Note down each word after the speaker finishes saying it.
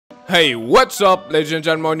Hey, what's up, ladies and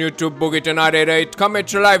gentlemen on YouTube? Boogie Tonight 88 coming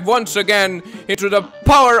to live once again into the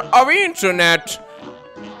power of internet.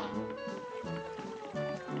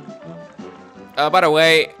 By the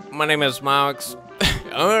way, my name is Max.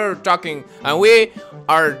 we are talking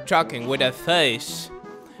with a face.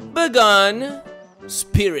 Begone,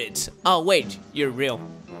 spirits. Oh wait, you're real.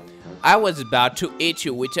 I was about to eat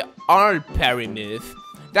you with the arm parry move.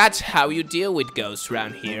 That's how you deal with ghosts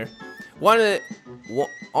around here.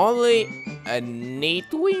 Only a neat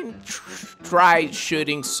win try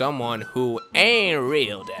shooting someone who ain't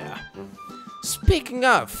real there. Speaking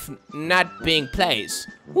of not being placed,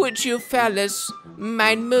 would you fellas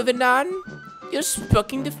mind moving on? You're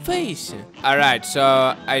spook in the face. Alright,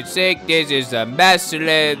 so I think this is a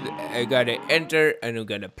Mausoleum. I gotta enter and I'm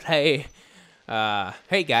gonna play.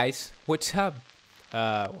 Hey guys, what's up?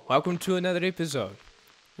 Welcome to another episode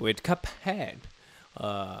with Cuphead.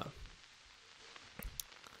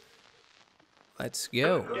 Let's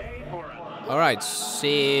go. Alright,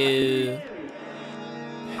 so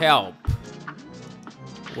help.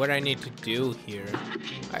 What I need to do here?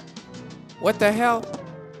 What the hell?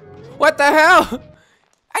 What the hell?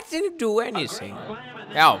 I didn't do anything.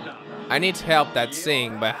 Help. I need help that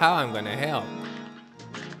thing, but how I'm gonna help?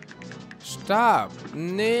 Stop.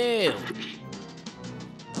 No.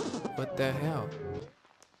 What the hell?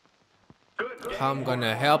 How I'm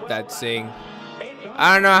gonna help that thing?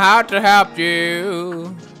 I don't know how to help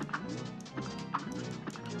you.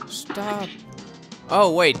 Stop.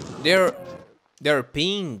 Oh wait, they're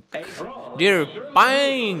pink. They're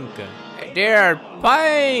pink. They're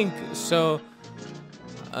pink. So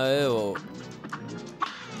oh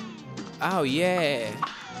yeah.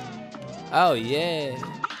 Oh yeah.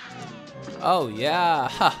 Oh yeah.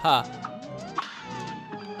 Haha.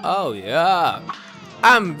 Oh yeah.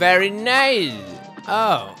 I'm very nice.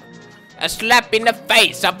 Oh. A slap in the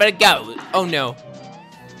face, up it goes. Oh no.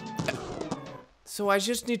 So I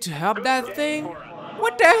just need to help that thing?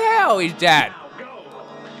 What the hell is that?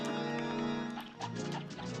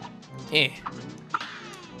 Eh.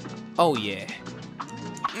 Oh yeah.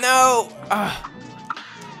 No.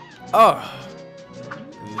 Oh.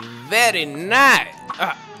 Very nice.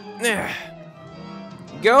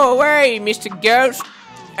 Go away, Mr. Ghost.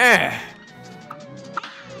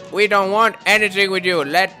 We don't want anything with you.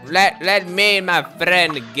 Let me and my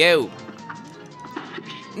friend go.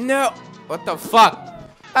 No. What the fuck?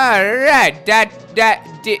 Alright,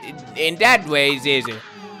 in that way is easy.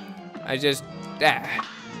 I just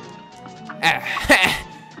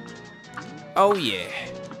oh yeah.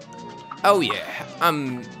 Oh yeah.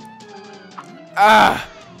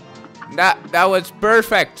 That was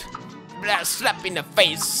perfect. Slap in the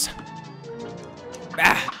face.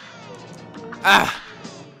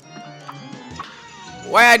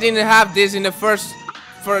 Why I didn't have this in the first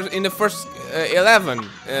 11?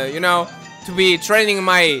 You know, to be training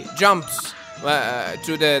my jumps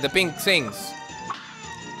to the pink things.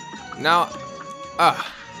 Now,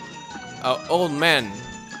 old man.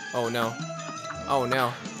 Oh no. Oh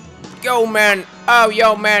no. Go man. Oh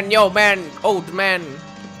yo man, old man.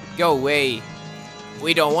 Go away.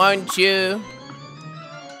 We don't want you.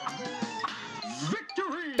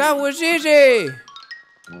 That was easy.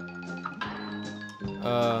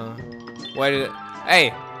 What is it?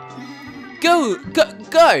 Hey.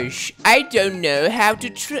 Gosh, I don't know how to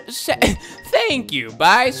thank you,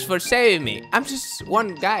 guys, for saving me. I'm just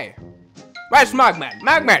one guy. Where's Magman?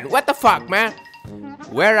 Magman, what the fuck, man?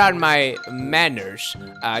 Where are my manners?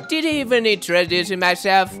 Did I even introduce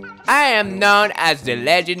myself? I am known as the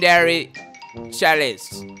legendary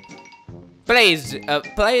Chalice. Pleased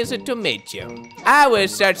to meet you. I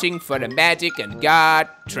was searching for the magic and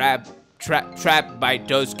got trapped by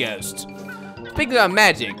those ghosts. Speaking of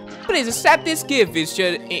magic, please accept this gift.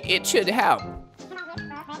 It should help.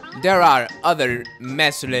 There are other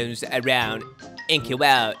Mausoleums around.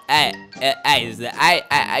 Well, I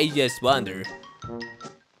just wonder.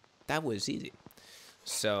 That was easy.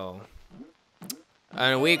 So,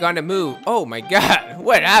 and we're gonna move. Oh my God,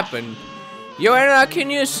 what happened? You are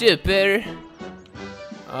knocking you super.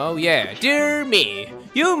 Oh yeah, dear me.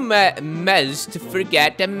 You must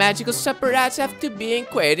forget that magical suppers have to be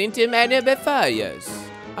inquired into many fires.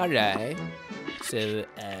 Alright. So,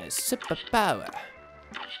 superpower.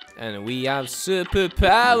 And we have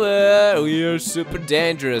superpower. We are super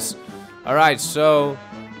dangerous. Alright, so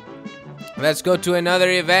let's go to another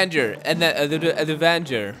adventure.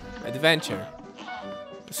 Adventure.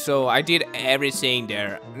 So I did everything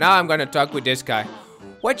there. Now I'm gonna talk with this guy.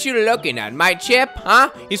 What you looking at? My chip?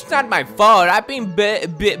 Huh? It's not my fault. I've been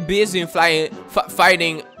busy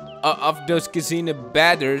fighting of those casino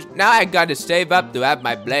batters. Now I gotta save up to have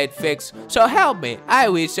my blade fixed. So help me. I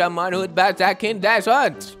wish someone who'd bet I can dash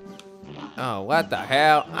once. Oh, what the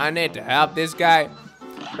hell? I need to help this guy.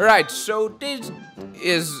 Right, so this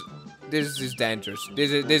is dangerous.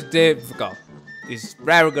 This is difficult. This is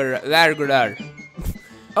regular.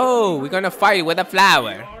 Oh, we're gonna fight with a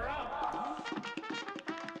flower.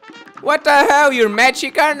 What the hell? You're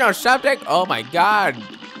Mexican or something? Oh my god.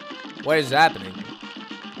 What is happening?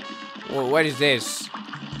 What is this?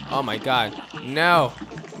 Oh my god. No.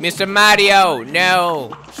 Mr. Mario,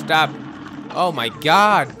 no. Stop. Oh my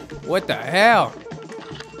god. What the hell?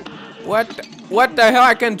 What the hell?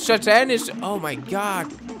 I can touch any. Oh my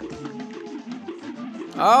god.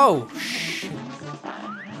 Oh shit.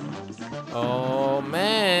 Oh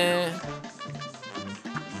man.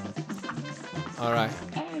 All right.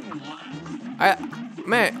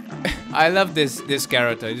 I love this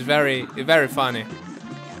character. It's very funny.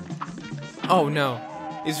 Oh no.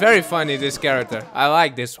 It's very funny, this character. I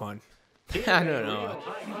like this one. I don't know.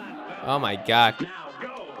 Oh my god.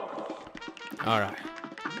 Alright.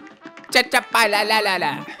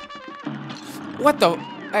 Cha-cha-pa-la-la-la-la. What the?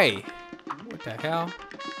 Hey. What the hell?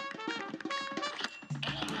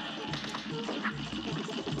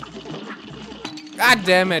 God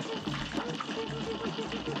damn it.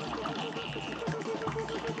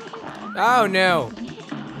 Oh no.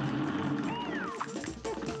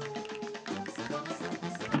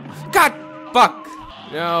 God, fuck.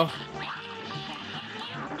 No.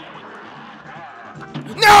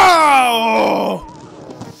 No!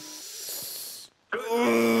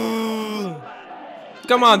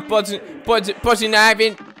 Come on, Poison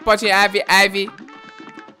Ivy.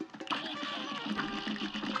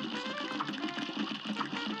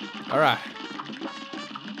 Alright.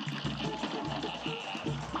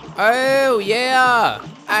 Oh yeah!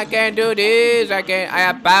 I can do this. I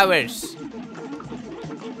have powers.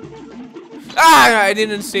 Ah! I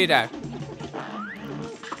didn't see that.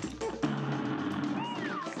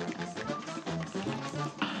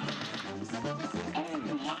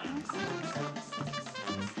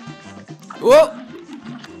 Whoa!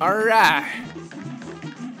 Alright.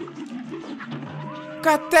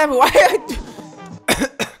 God damn it! Why?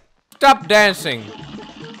 Stop dancing.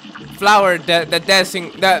 Flower, the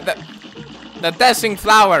dancing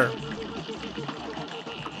flower.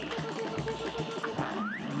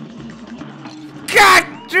 God,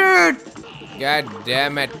 dude! God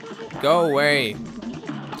damn it! Go away!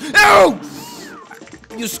 No!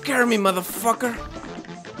 You scare me, motherfucker!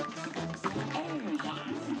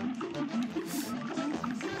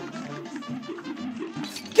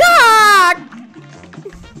 God!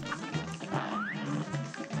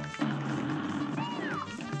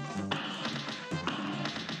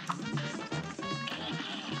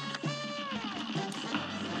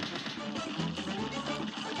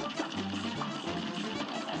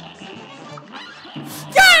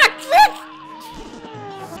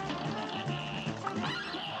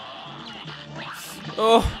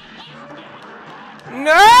 Oh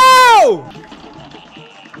no!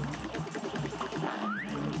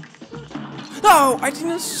 Oh, I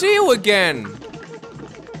didn't see you again.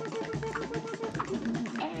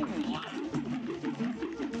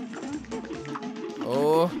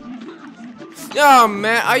 Oh. Oh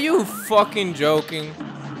man, are you fucking joking?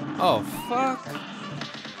 Oh fuck.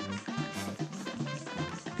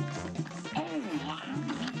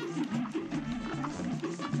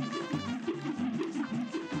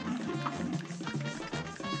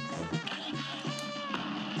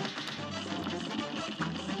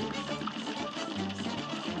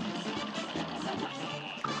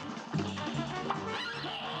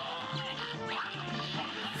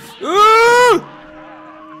 Ooh!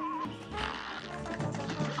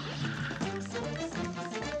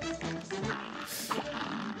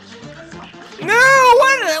 No!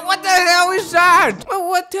 What the hell is that?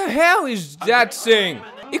 What the hell is that thing?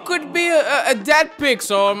 It could be a dead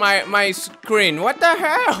pixel on my screen. What the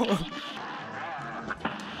hell?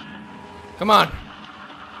 Come on.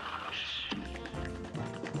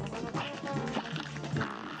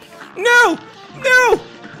 No! No!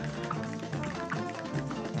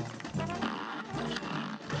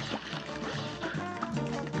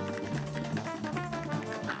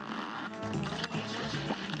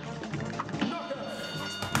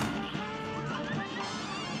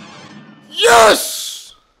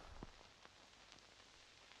 Yes!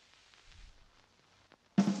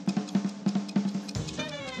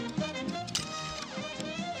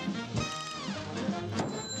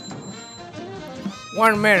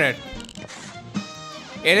 One minute.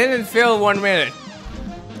 It didn't feel 1 minute.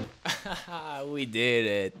 We did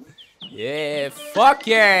it. Yeah, fuck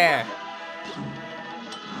yeah.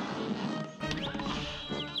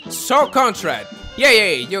 So contract.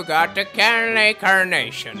 Yeah, you got the Cagney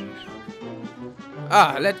Carnation.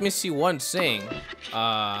 Let me see one thing.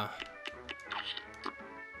 Oh,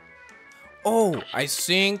 I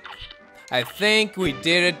think we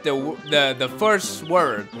did it the first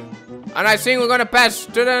word. And I think we're gonna pass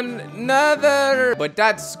to another, but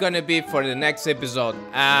that's gonna be for the next episode.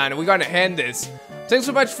 And we're gonna end this. Thanks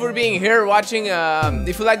so much for being here, watching.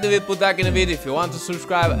 If you like the video, put that in the video. If you want to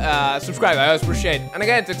subscribe, subscribe. I always appreciate it. And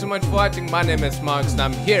again, thanks so much for watching. My name is Monks, and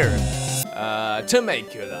I'm here to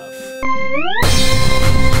make you laugh.